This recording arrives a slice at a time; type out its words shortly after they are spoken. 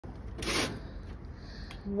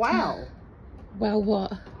Wow. Well,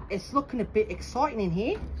 what? It's looking a bit exciting in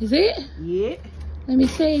here. Is it? Yeah. Let me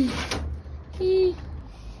see.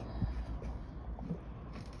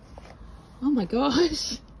 Oh my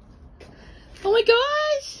gosh. Oh my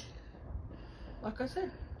gosh. Like I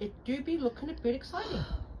said, it do be looking a bit exciting.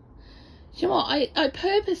 You know what? I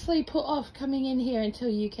purposely put off coming in here until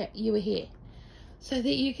you were here, so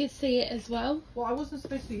that you could see it as well. Well, I wasn't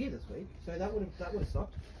supposed to be here this week, so that would have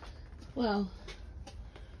sucked. Well,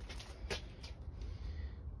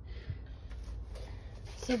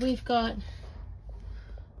 so we've got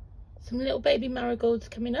some little baby marigolds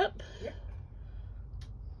coming up. Yep.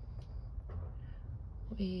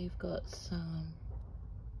 We've got some,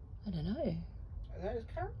 I don't know. Are those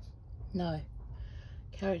carrots? No.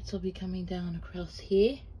 Carrots will be coming down across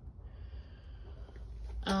here.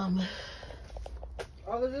 Oh,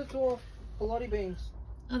 those are dwarf pilote beans.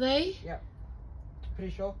 Are they? Yep.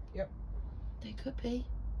 Pretty sure. Yep. They could be.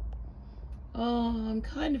 Oh, I'm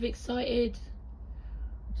kind of excited.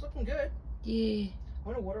 It's looking good. Yeah. I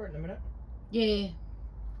want to water it in a minute. Yeah.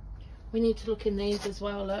 We need to look in these as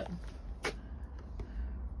well, look.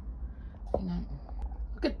 Hang on.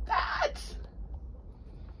 Look at that!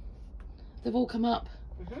 They've all come up.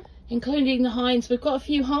 Including the hinds. We've got a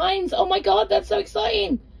few hinds. Oh my god, that's so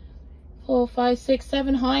exciting. 4, 5, 6,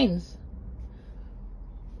 7 hinds.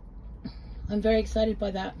 I'm very excited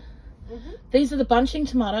by that. These are the bunching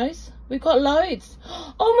tomatoes. We've got loads.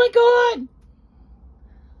 Oh my god.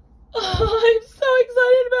 Oh, I'm so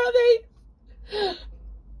excited about these.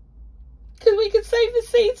 Because we could save the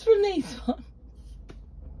seeds from these ones.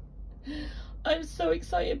 I'm so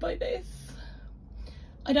excited by this.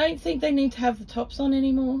 I don't think they need to have the tops on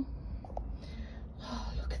anymore.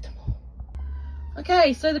 Oh, look at them all.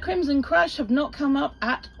 Okay, so the Crimson Crush have not come up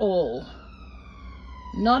at all.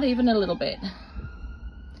 Not even a little bit.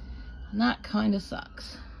 And that kind of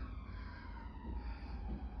sucks.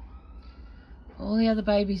 All the other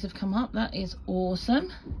babies have come up. That is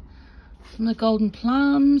awesome. Some of the golden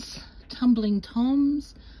plums, tumbling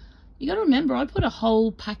toms. You got to remember, I put a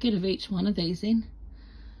whole packet of each one of these in.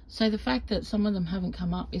 So the fact that some of them haven't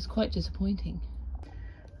come up is quite disappointing.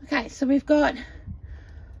 Okay, so we've got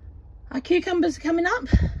our cucumbers coming up.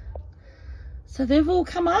 So they've all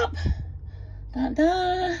come up.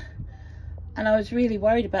 Da-da. And I was really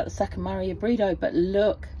worried about the Saccamaria Burrito, but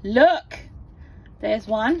look, look. There's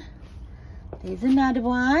one. There's another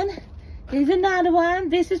one. There's another one.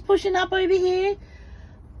 This is pushing up over here.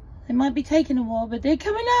 They might be taking a while, but they're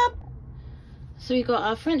coming up. So we've got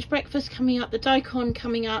our French breakfast coming up, the daikon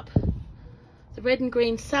coming up, the red and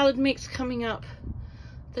green salad mix coming up,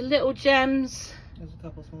 the little gems. There's a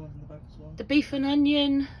couple small ones in the back as well. The beef and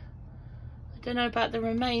onion. I don't know about the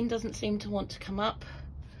romaine, doesn't seem to want to come up.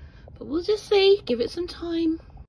 But we'll just see, give it some time.